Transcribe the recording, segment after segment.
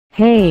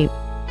Hey!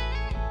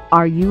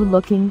 Are you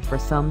looking for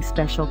some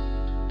special?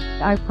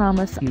 I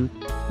promise you,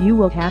 you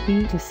will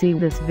happy to see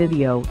this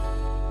video.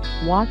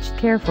 Watch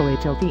carefully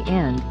till the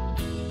end.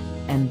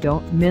 And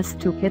don't miss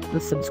to hit the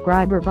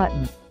subscriber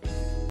button.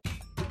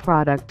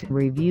 Product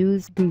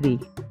Reviews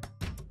BB.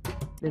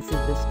 This is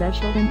the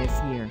special in this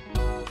year.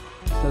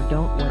 So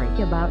don't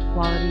worry about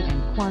quality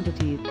and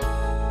quantity.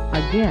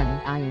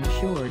 Again, I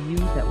assure you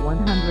that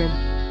 100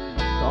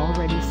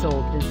 already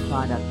sold these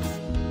products.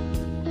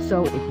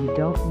 So if you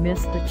don't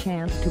miss the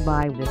chance to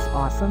buy this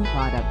awesome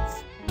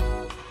products,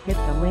 hit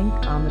the link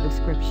on the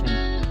description.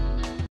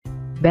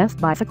 Best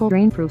Bicycle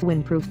Rainproof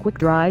Windproof Quick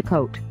Dry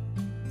Coat.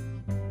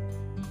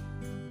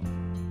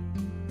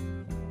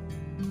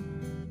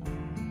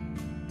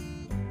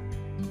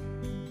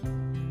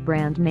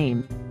 Brand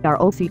name,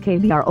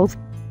 ROCKBROS.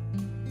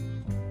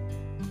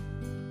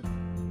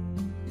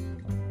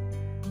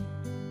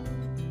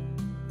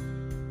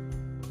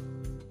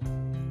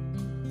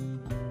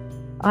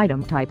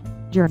 Item type,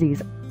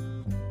 jerseys.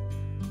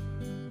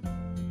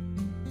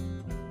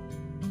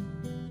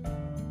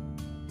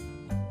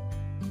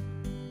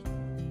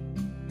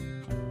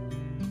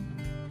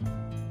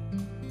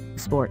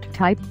 Sport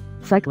type,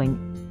 cycling.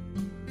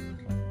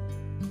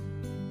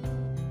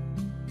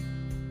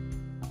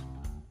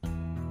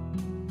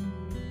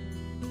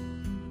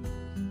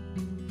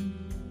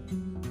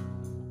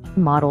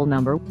 Model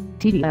number,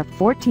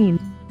 TDF14.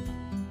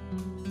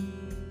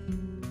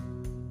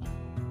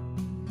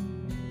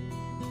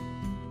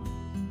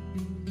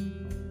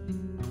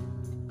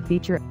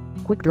 Feature,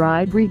 quick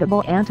dry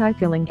breathable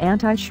anti-filling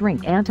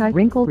anti-shrink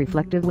anti-wrinkle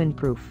reflective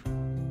windproof.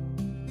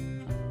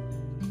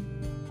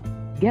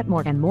 Get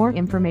more and more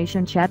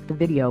information, check the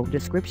video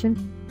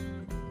description.